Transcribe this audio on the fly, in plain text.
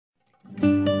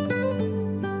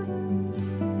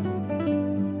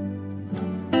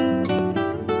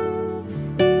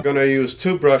We're going to use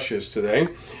two brushes today.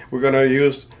 We're going to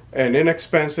use an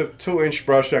inexpensive 2-inch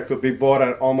brush that could be bought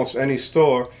at almost any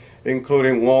store,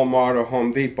 including Walmart or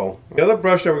Home Depot. The other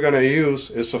brush that we're going to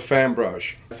use is a fan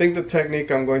brush. I think the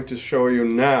technique I'm going to show you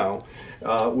now,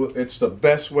 it's the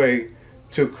best way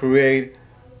to create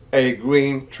a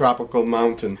green tropical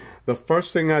mountain. The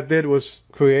first thing I did was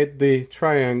create the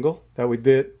triangle that we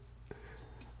did,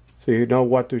 so you know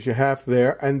what you have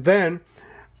there, and then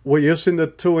we're using the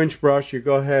 2-inch brush. You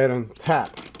go ahead and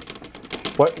tap.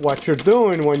 What you're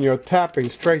doing when you're tapping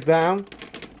straight down,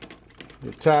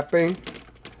 you're tapping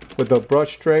with the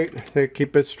brush straight, they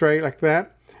keep it straight like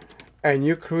that, and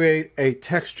you create a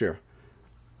texture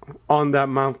on that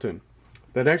mountain.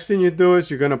 The next thing you do is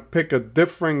you're going to pick a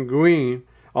different green,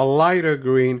 a lighter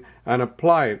green, and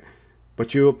apply it.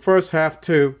 But you first have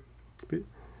to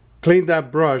clean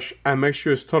that brush and make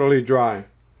sure it's totally dry.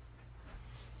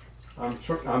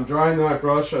 I'm drying my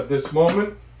brush at this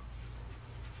moment.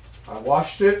 I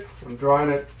washed it. I'm drying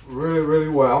it really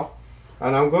well.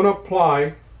 And I'm going to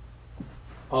apply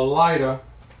a lighter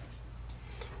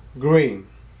green.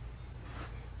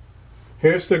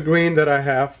 Here's the green that I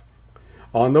have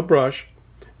on the brush.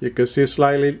 You can see it's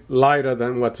slightly lighter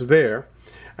than what's there.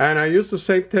 And I use the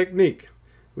same technique.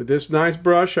 With this nice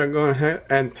brush, I'm going ahead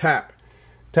and tap.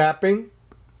 Tapping,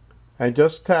 and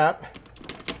just tap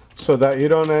so that you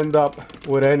don't end up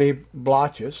with any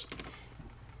blotches.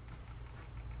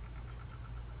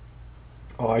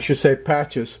 Oh, I should say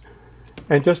patches.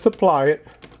 And just apply it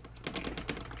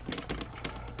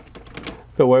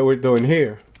the way we're doing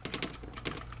here.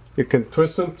 You can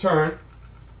twist and turn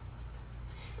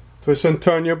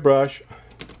your brush,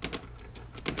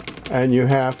 and you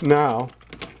have now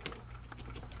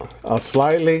a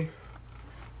slightly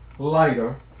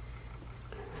lighter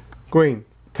green.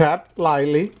 Tap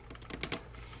lightly,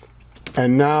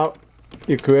 and now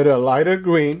you created a lighter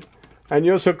green, and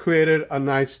you also created a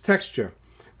nice texture.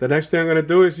 The next thing I'm going to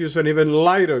do is use an even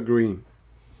lighter green.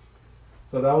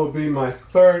 So that will be my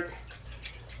third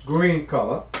green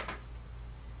color.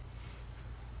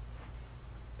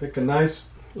 Pick a nice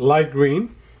light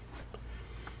green.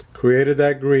 Created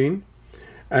that green,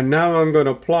 and now I'm going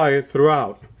to apply it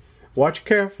throughout. Watch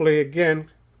carefully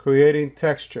again, creating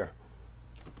texture.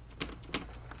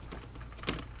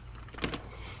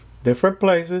 Different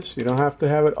places, you don't have to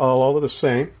have it all over the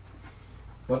same,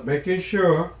 but making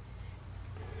sure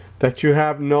that you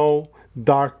have no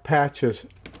dark patches.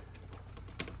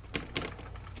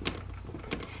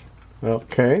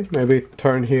 Okay, maybe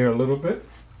turn here a little bit.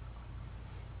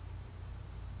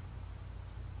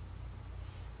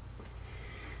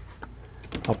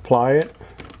 Apply it.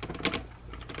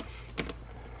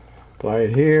 Apply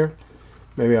it here.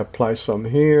 Maybe apply some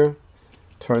here.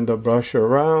 Turn the brush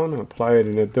around. Apply it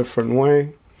in a different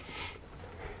way.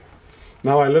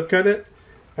 Now I look at it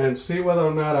and see whether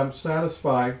or not I'm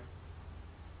satisfied.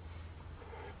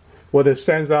 Whether it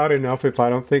stands out enough. If I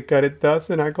don't think that it does,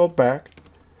 then I go back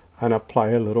and apply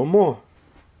a little more.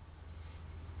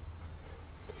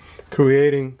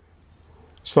 Creating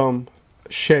some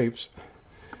shapes.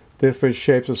 Different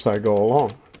shapes as I go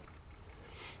along.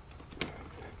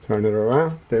 Turn it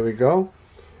around. There we go.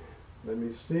 Let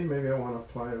me see. Maybe I want to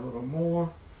apply a little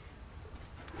more.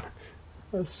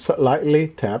 Lightly.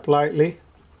 Tap lightly.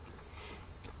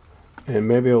 And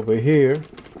maybe over here.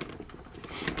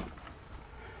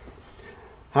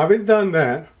 Having done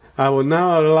that, I will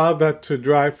now allow that to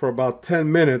dry for about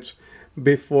 10 minutes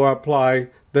before I apply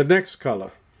the next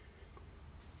color.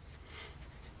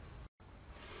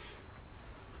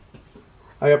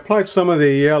 I applied some of the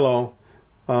yellow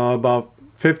about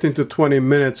 15 to 20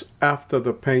 minutes after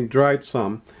the paint dried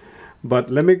some. But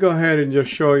let me go ahead and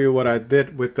just show you what I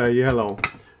did with the yellow.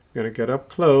 I'm going to get up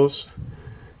close,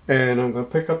 and I'm going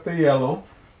to pick up the yellow.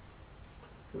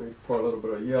 Let me pour a little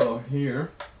bit of yellow here.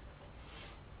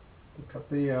 Pick up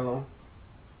the yellow.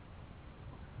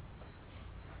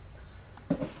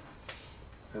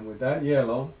 And with that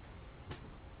yellow,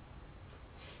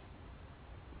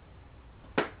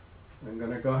 I'm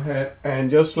going to go ahead and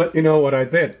just let you know what I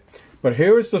did. But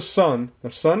here is the sun.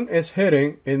 The sun is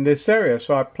hitting in this area.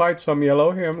 So I applied some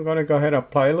yellow here. I'm going to go ahead and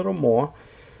apply a little more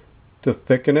to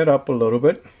thicken it up a little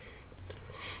bit.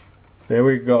 There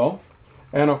we go.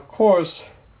 And of course,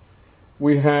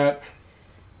 we had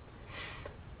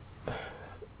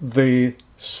the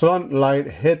sunlight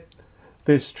hit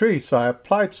this tree. So I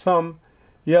applied some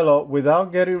yellow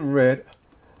without getting rid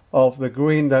of the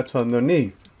green that's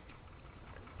underneath.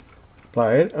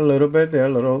 Apply it a little bit there,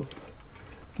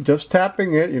 just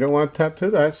tapping it. You don't want to tap to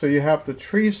that, so you have the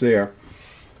trees there.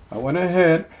 I went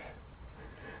ahead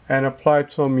and applied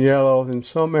some yellow in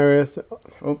some areas.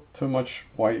 Oh, too much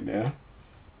white there.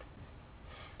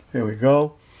 Here we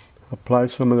go. Apply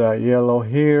some of that yellow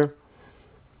here.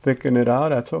 Thicken it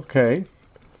out, that's okay.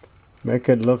 Make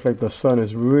it look like the sun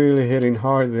is really hitting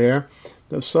hard there.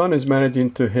 The sun is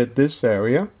managing to hit this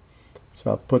area.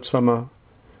 So I'll put some of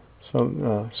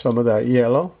that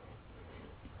yellow.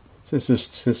 Since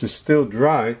it's still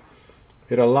dry,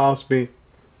 it allows me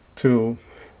to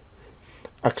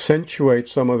accentuate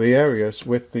some of the areas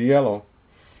with the yellow.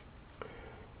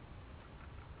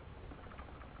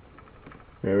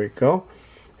 There we go.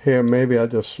 Here maybe I'll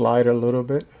just slide a little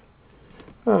bit.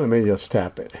 Let me just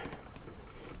tap it.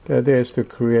 That is to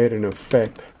create an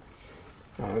effect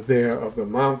there of the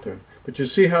mountain. But you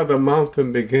see how the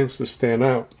mountain begins to stand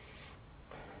out.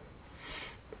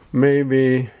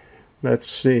 Maybe, let's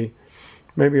see,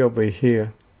 maybe over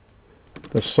here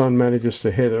the sun manages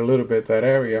to hit a little bit that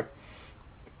area.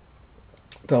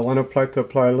 Do I want to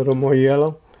apply a little more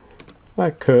yellow? I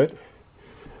could.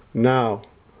 Now,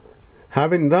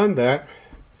 having done that,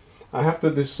 I have to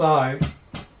decide.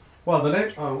 Well, the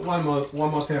next one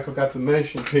more thing I forgot to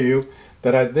mention to you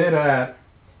that I did add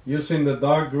using the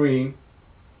dark green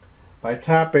by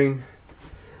tapping.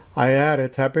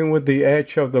 Tapping with the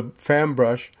edge of the fan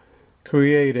brush,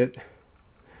 created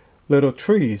little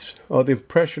trees, or the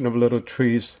impression of little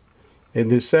trees in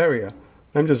this area.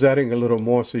 I'm just adding a little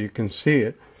more so you can see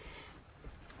it.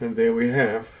 And there we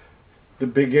have the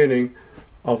beginning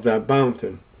of that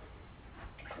mountain.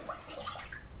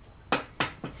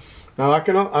 Now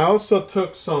I also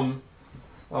took some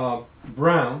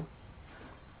brown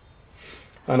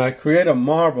and I create a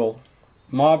marble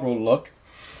look,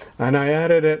 and I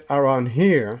added it around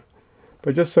here.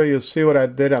 But just so you see what I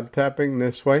did, I'm tapping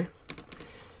this way,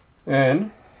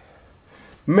 and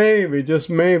maybe, just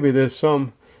maybe, there's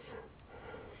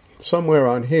somewhere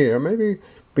on here, maybe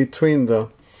between the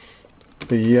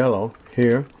yellow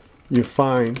here, you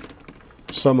find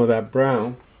some of that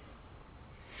brown.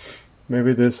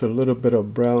 Maybe there's a little bit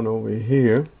of brown over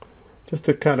here, just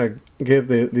to kind of give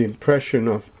the impression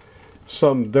of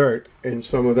some dirt in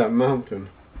some of that mountain.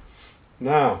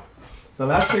 Now, the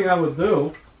last thing I would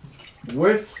do,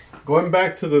 with going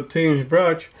back to the tinge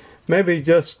brush, maybe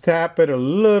just tap it a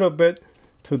little bit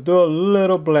to do a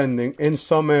little blending in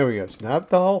some areas. Not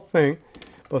the whole thing,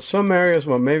 but some areas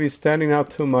where maybe standing out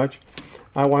too much,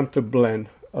 I want to blend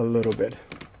a little bit.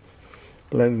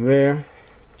 Blend there.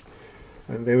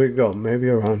 And there we go. Maybe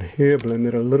around here, blend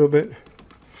it a little bit.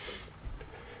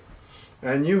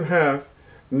 And you have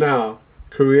now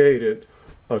created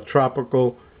a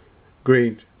tropical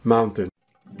green mountain.